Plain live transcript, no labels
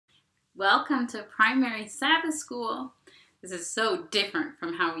Welcome to Primary Sabbath School. This is so different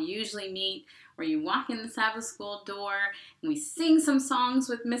from how we usually meet, where you walk in the Sabbath School door and we sing some songs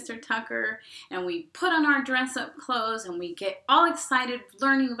with Mr. Tucker and we put on our dress-up clothes and we get all excited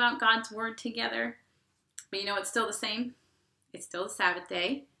learning about God's Word together. But you know it's still the same? It's still the Sabbath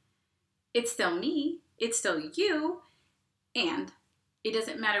day. It's still me. It's still you. And it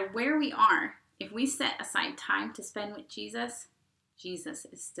doesn't matter where we are. If we set aside time to spend with Jesus, Jesus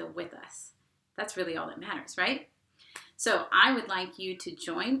is still with us. That's really all that matters, right? So I would like you to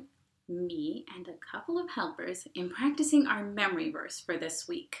join me and a couple of helpers in practicing our memory verse for this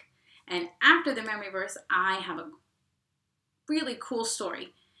week. And after the memory verse, I have a really cool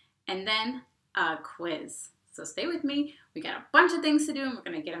story and then a quiz. So stay with me. We got a bunch of things to do and we're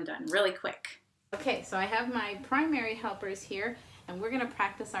going to get them done really quick. Okay, so I have my primary helpers here and we're going to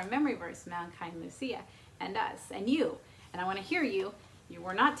practice our memory verse, Malachi and Lucia, and us, and you. And I want to hear you.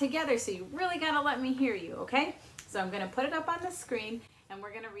 We're not together, so you really got to let me hear you, okay? So I'm going to put it up on the screen, and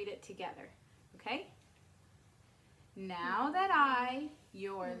we're going to read it together, okay? Now that I,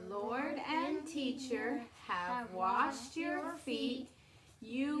 your Lord and teacher, have washed your feet,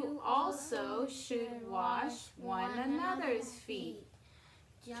 you also should wash one another's feet.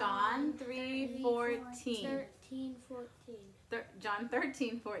 John 3:14. John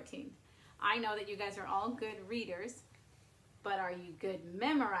 13:14. I know that you guys are all good readers, but are you good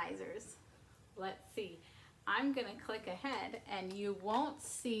memorizers? Let's see. I'm going to click ahead and you won't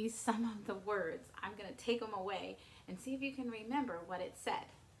see some of the words. I'm going to take them away and see if you can remember what it said.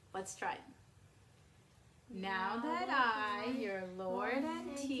 Let's try it. Now that I, your Lord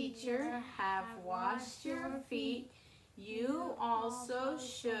and teacher, have washed your feet, you also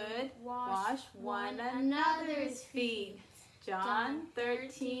should wash one another's feet. John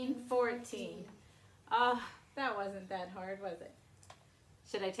 13:14. Oh, that wasn't that hard, was it?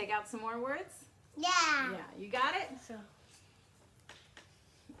 Should I take out some more words? Yeah. Yeah, you got it?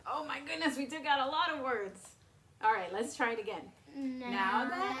 Oh my goodness, we took out a lot of words. All right, let's try it again. Now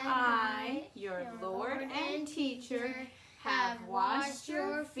that I, your Lord and teacher, have washed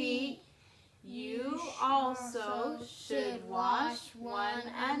your feet, you also should wash one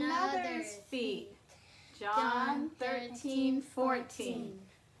another's feet. John 13:14.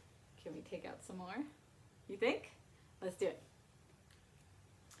 Can we take out some more? You think? Let's do it.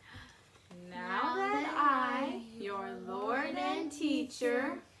 Now that I, your Lord and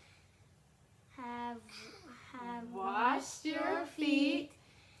teacher, have washed your feet,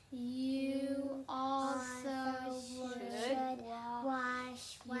 you also should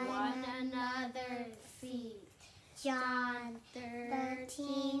wash one another's feet. John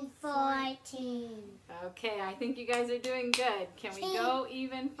 13:14. Okay, I think you guys are doing good. Can we go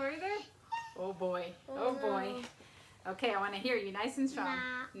even further? Oh boy, oh boy. Okay, I want to hear you nice and strong.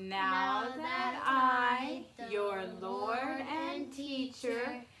 Now that I, your Lord and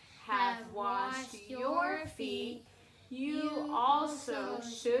teacher, have washed your feet, you also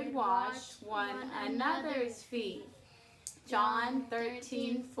should wash one another's feet. John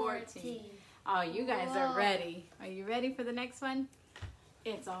 13:14. Oh, you guys are ready. Are you ready for the next one?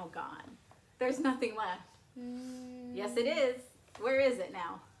 It's all gone. There's nothing left. Yes, it is. Where is it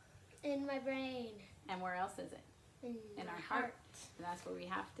now? In my brain. And where else is it? In our heart. And that's where we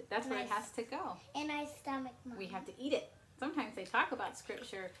have to. That's where it has to go. In my stomach. Mom. We have to eat it. Sometimes they talk about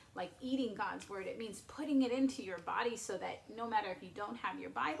scripture like eating God's word. It means putting it into your body so that no matter if you don't have your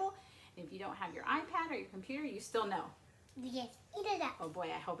Bible, if you don't have your iPad or your computer, you still know. Yes, eat it up. Oh boy,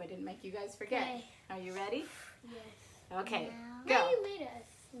 I hope I didn't make you guys forget. Okay. Are you ready? Yes. Okay, Now go. you made us.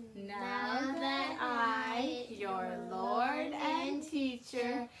 Now that I, your Lord and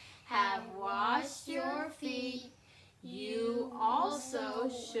teacher, have washed your feet, you also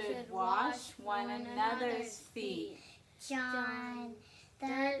should wash one another's feet. John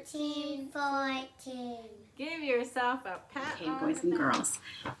 13:14. Give yourself a pat. Okay, boys and girls,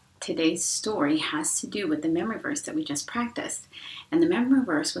 today's story has to do with the memory verse that we just practiced. And the memory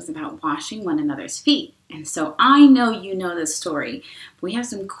verse was about washing one another's feet. And so I know you know this story. But we have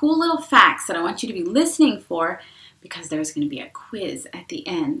some cool little facts that I want you to be listening for because there's going to be a quiz at the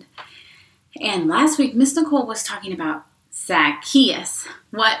end. And last week, Miss Nicole was talking about Zacchaeus.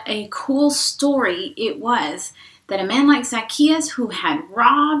 What a cool story it was that a man like Zacchaeus who had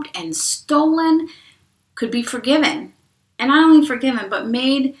robbed and stolen could be forgiven. And not only forgiven, but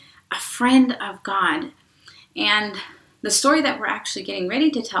made a friend of God. And the story that we're actually getting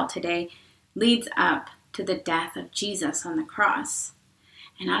ready to tell today leads up to the death of Jesus on the cross.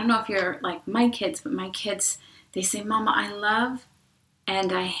 And I don't know if you're like my kids, but my kids, they say, Mama, I love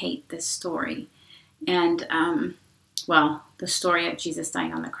and I hate this story. And well, the story of Jesus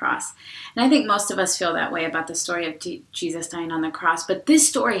dying on the cross. And I think most of us feel that way about the story of Jesus dying on the cross. But this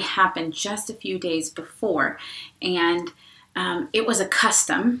story happened just a few days before. And it was a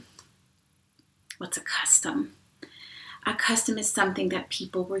custom. What's a custom? A custom is something that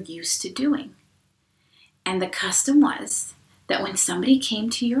people were used to doing. And the custom was that when somebody came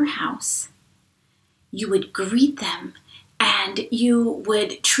to your house, you would greet them and you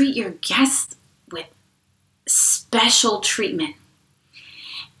would treat your guests with special treatment.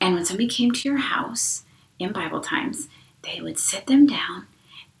 And when somebody came to your house in Bible times, they would sit them down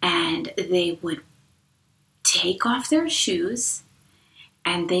and they would take off their shoes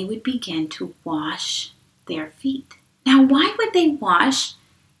and they would begin to wash their feet. Now, why would they wash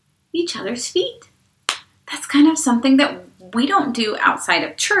each other's feet? That's kind of something that we don't do outside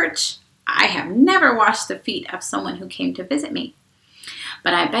of church. I have never washed the feet of someone who came to visit me.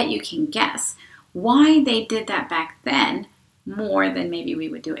 But I bet you can guess why they did that back then more than maybe we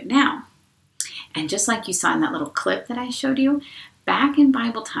would do it now. And just like you saw in that little clip that I showed you, back in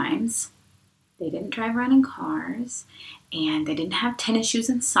Bible times, they didn't drive around in cars, and they didn't have tennis shoes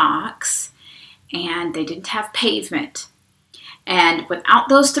and socks, and they didn't have pavement. And without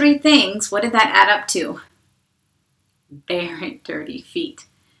those three things, what did that add up to? Very dirty feet.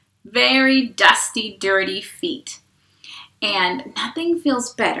 Very dusty, dirty feet. And nothing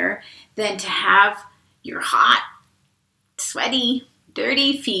feels better than to have your hot, sweaty,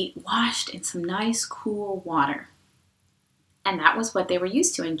 dirty feet washed in some nice, cool water. And that was what they were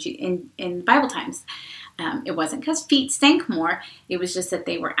used to in Bible times. It wasn't because feet stank more. It was just that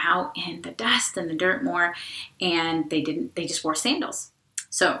they were out in the dust and the dirt more, and they just wore sandals.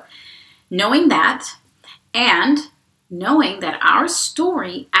 So knowing that, and knowing that our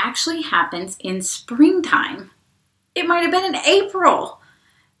story actually happens in springtime, it might have been in April.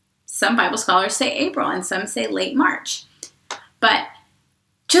 Some Bible scholars say April, and some say late March. But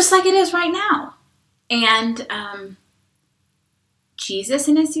just like it is right now. And Jesus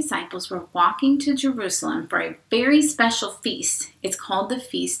and his disciples were walking to Jerusalem for a very special feast. It's called the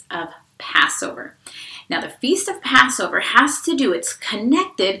Feast of Passover. Now, the Feast of Passover has to do, it's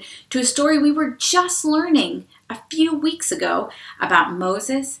connected to a story we were just learning a few weeks ago about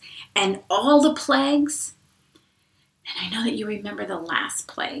Moses and all the plagues. And I know that you remember the last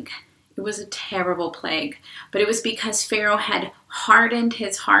plague. It was a terrible plague, but it was because Pharaoh had hardened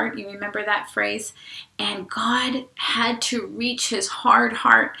his heart. You remember that phrase? And God had to reach his hard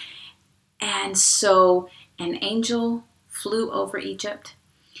heart. And so an angel flew over Egypt.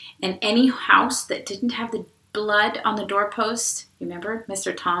 And any house that didn't have the blood on the doorpost, you remember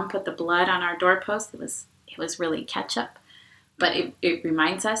Mr. Tom put the blood on our doorpost? It was really ketchup, but it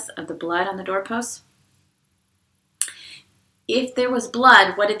reminds us of the blood on the doorpost. If there was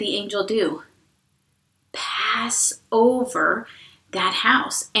blood, what did the angel do? Pass over that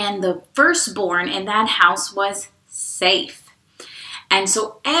house. And the firstborn in that house was safe. And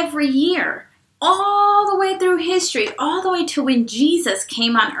so every year, all the way through history, all the way to when Jesus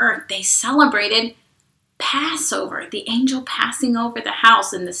came on earth, they celebrated Passover, the angel passing over the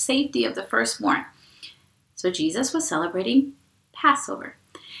house and the safety of the firstborn. So Jesus was celebrating Passover.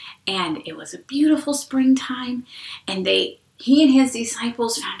 And it was a beautiful springtime, and he and his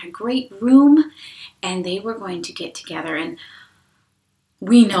disciples found a great room, and they were going to get together. And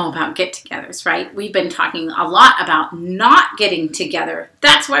we know about get-togethers, right? We've been talking a lot about not getting together.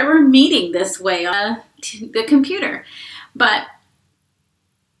 That's why we're meeting this way on the computer. But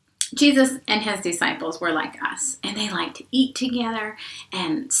Jesus and his disciples were like us, and they like to eat together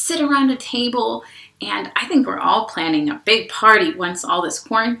and sit around a table. And I think we're all planning a big party once all this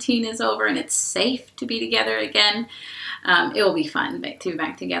quarantine is over and it's safe to be together again. It will be fun to be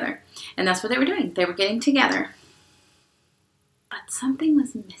back together. And that's what they were doing. They were getting together. But something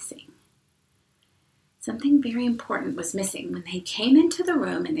was missing. Something very important was missing. When they came into the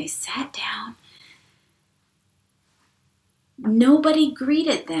room and they sat down, nobody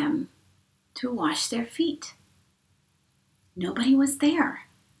greeted them to wash their feet. Nobody was there.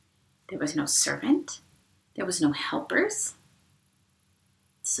 There was no servant. There was no helpers.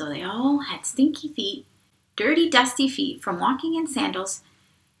 So they all had stinky feet, dirty, dusty feet from walking in sandals,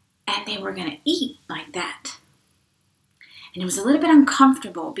 and they were going to eat like that. And it was a little bit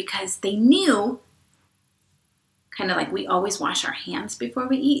uncomfortable because they knew, kind of like we always wash our hands before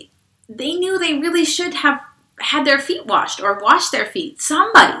we eat, they knew they really should have had their feet washed or washed their feet.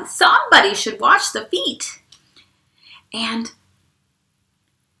 Somebody should wash the feet. And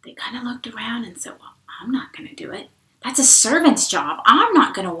they kind of looked around and said, well, I'm not going to do it. That's a servant's job. I'm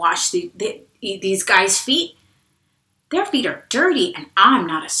not going to wash these guys' feet. Their feet are dirty and I'm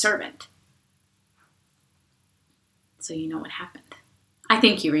not a servant. So you know what happened. I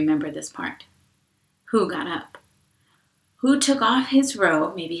think you remember this part. Who got up? Who took off his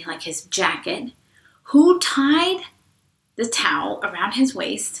robe, maybe like his jacket? Who tied the towel around his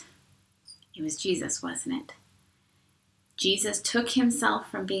waist? It was Jesus, wasn't it? Jesus took himself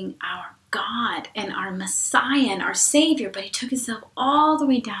from being our God and our Messiah and our Savior, but he took himself all the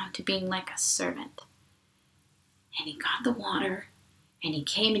way down to being like a servant. And he got the water, and he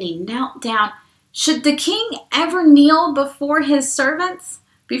came and he knelt down. Should the king ever kneel before his servants,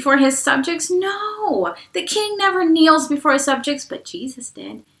 before his subjects? No, the king never kneels before his subjects, but Jesus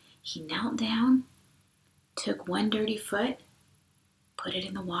did. He knelt down, took one dirty foot, put it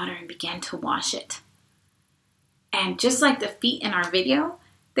in the water, and began to wash it. And just like the feet in our video,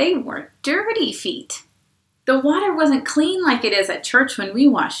 they were dirty feet. The water wasn't clean like it is at church when we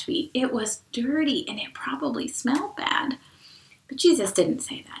wash feet. It was dirty, and it probably smelled bad. But Jesus didn't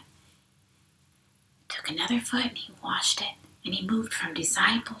say that. He took another foot and he washed it, and he moved from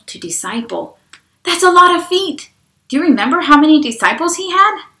disciple to disciple. That's a lot of feet. Do you remember how many disciples he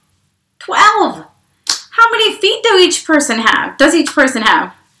had? 12. How many feet does each person have? 2.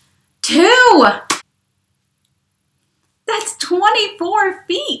 That's 24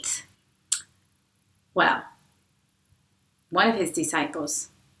 feet. Well, one of his disciples,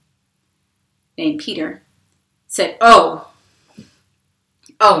 named Peter, said, Oh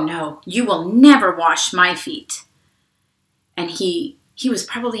no, you will never wash my feet. And he was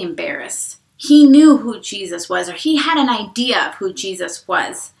probably embarrassed. He knew who Jesus was, or he had an idea of who Jesus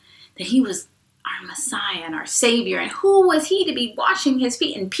was, that he was our Messiah and our Savior. And who was he to be washing his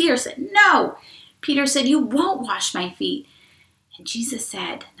feet? And Peter said, No. Peter said, You won't wash my feet. And Jesus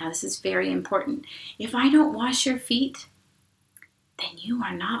said, now this is very important, if I don't wash your feet, then you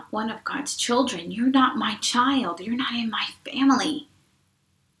are not one of God's children. You're not my child. You're not in my family.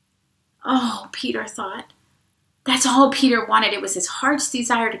 Oh, Peter thought. That's all Peter wanted. It was his heart's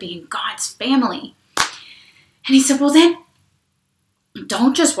desire to be in God's family. And he said, well then,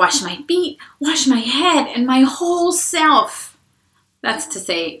 don't just wash my feet, wash my head and my whole self. That's to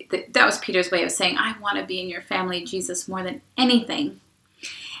say, that was Peter's way of saying, I want to be in your family, Jesus, more than anything.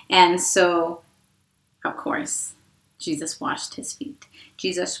 And so, of course, Jesus washed his feet.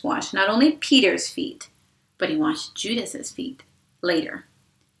 Jesus washed not only Peter's feet, but he washed Judas's feet later.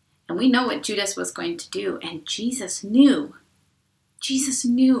 And we know what Judas was going to do. And Jesus knew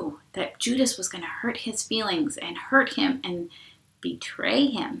that Judas was going to hurt his feelings and hurt him and betray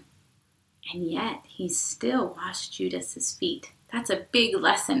him. And yet, he still washed Judas's feet. That's a big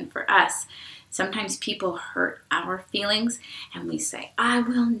lesson for us. Sometimes people hurt our feelings and we say, I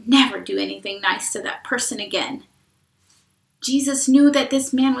will never do anything nice to that person again. Jesus knew that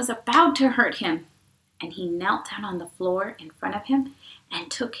this man was about to hurt him, and he knelt down on the floor in front of him and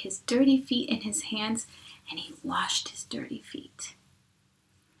took his dirty feet in his hands and he washed his dirty feet.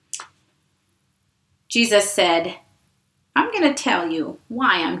 Jesus said, I'm going to tell you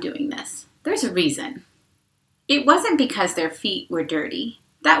why I'm doing this. There's a reason. It wasn't because their feet were dirty.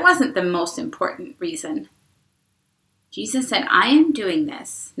 That wasn't the most important reason. Jesus said, I am doing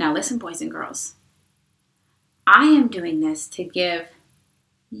this. Now listen, boys and girls. I am doing this to give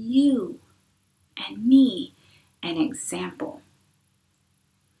you and me an example.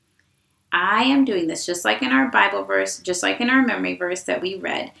 I am doing this just like in our Bible verse, just like in our memory verse that we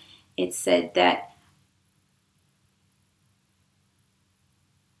read. It said that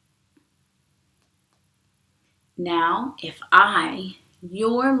now, if I,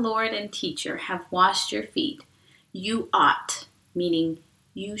 your Lord and teacher, have washed your feet, you ought, meaning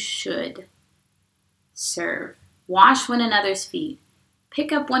you should, serve. Wash one another's feet.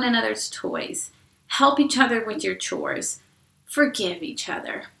 Pick up one another's toys. Help each other with your chores. Forgive each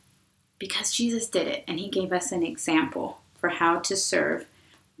other. Because Jesus did it, and he gave us an example for how to serve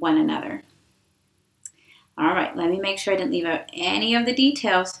one another. All right, let me make sure I didn't leave out any of the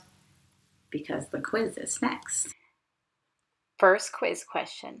details, because the quiz is next. First quiz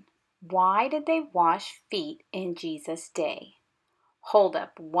question. Why did they wash feet in Jesus' day? Hold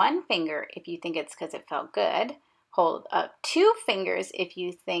up one finger if you think it's because it felt good. Hold up 2 fingers if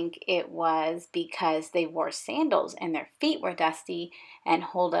you think it was because they wore sandals and their feet were dusty. And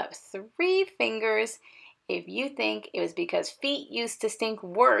hold up 3 fingers if you think it was because feet used to stink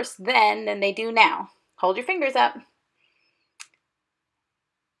worse then than they do now. Hold your fingers up.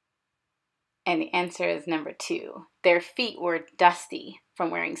 And the answer is number 2. Their feet were dusty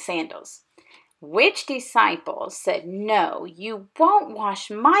from wearing sandals. Which disciple said, no, you won't wash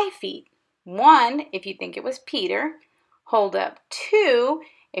my feet? 1, if you think it was Peter. Hold up 2,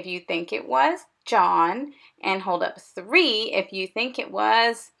 if you think it was John. And hold up 3, if you think it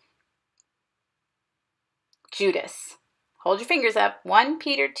was Judas. Hold your fingers up. 1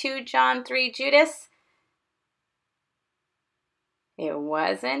 Peter, 2 John, 3 Judas. It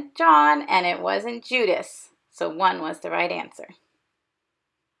wasn't John and it wasn't Judas. So 1 was the right answer.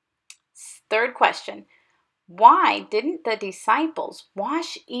 Third question. Why didn't the disciples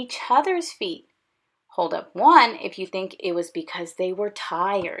wash each other's feet? Hold up 1 if you think it was because they were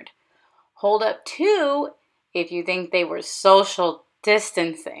tired. Hold up 2 if you think they were social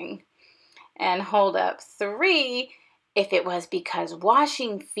distancing. And hold up 3 if it was because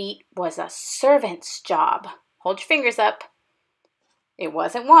washing feet was a servant's job. Hold your fingers up. It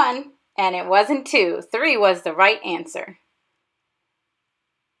wasn't 1 and it wasn't 2. 3 was the right answer.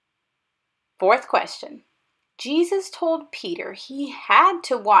 Fourth question. Jesus told Peter he had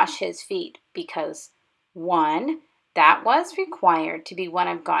to wash his feet because 1, that was required to be one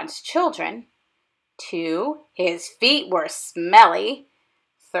of God's children. 2, his feet were smelly.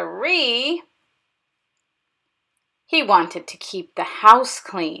 3, he wanted to keep the house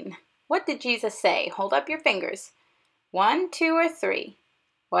clean. What did Jesus say? Hold up your fingers. 1, 2, or 3?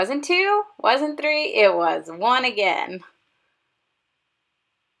 Wasn't 2? Wasn't 3? It was 1 again.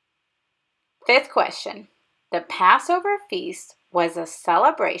 Fifth question. The Passover feast was a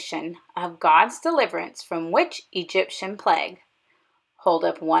celebration of God's deliverance from which Egyptian plague? Hold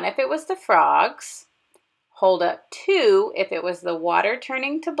up 1 if it was the frogs. Hold up 2 if it was the water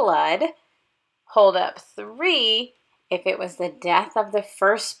turning to blood. Hold up 3 if it was the death of the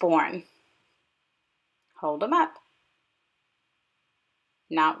firstborn. Hold them up.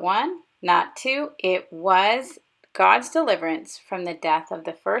 Not 1, not 2. It was God's deliverance from the death of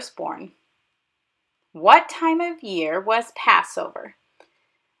the firstborn. What time of year was Passover?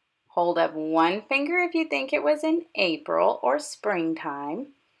 Hold up 1 finger if you think it was in April or springtime.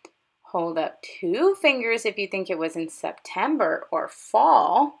 Hold up 2 fingers if you think it was in September or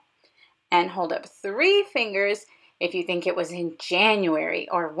fall. And hold up 3 fingers if you think it was in January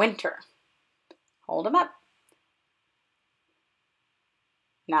or winter. Hold them up.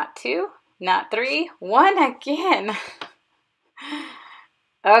 Not 2, not 3, 1 again.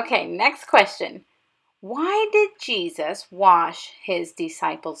 Okay, next question. Why did Jesus wash his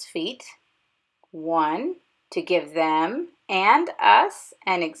disciples' feet? 1, to give them and us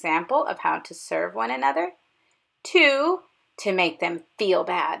an example of how to serve one another. 2, to make them feel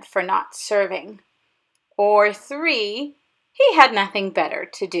bad for not serving. Or 3, he had nothing better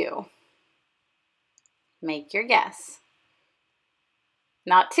to do. Make your guess.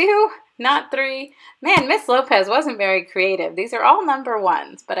 Not 2, not 3. Man, Miss Lopez wasn't very creative. These are all number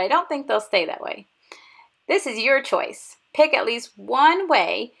 1s, but I don't think they'll stay that way. This is your choice. Pick at least one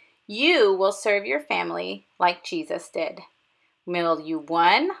way you will serve your family like Jesus did. Will you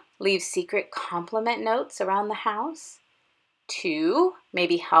 1, leave secret compliment notes around the house? 2,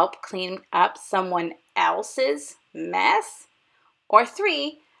 maybe help clean up someone else's mess? Or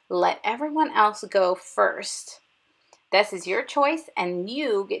 3, let everyone else go first? This is your choice and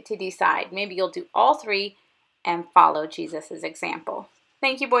you get to decide. Maybe you'll do all 3 and follow Jesus' example.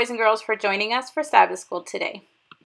 Thank you, boys and girls, for joining us for Sabbath School today.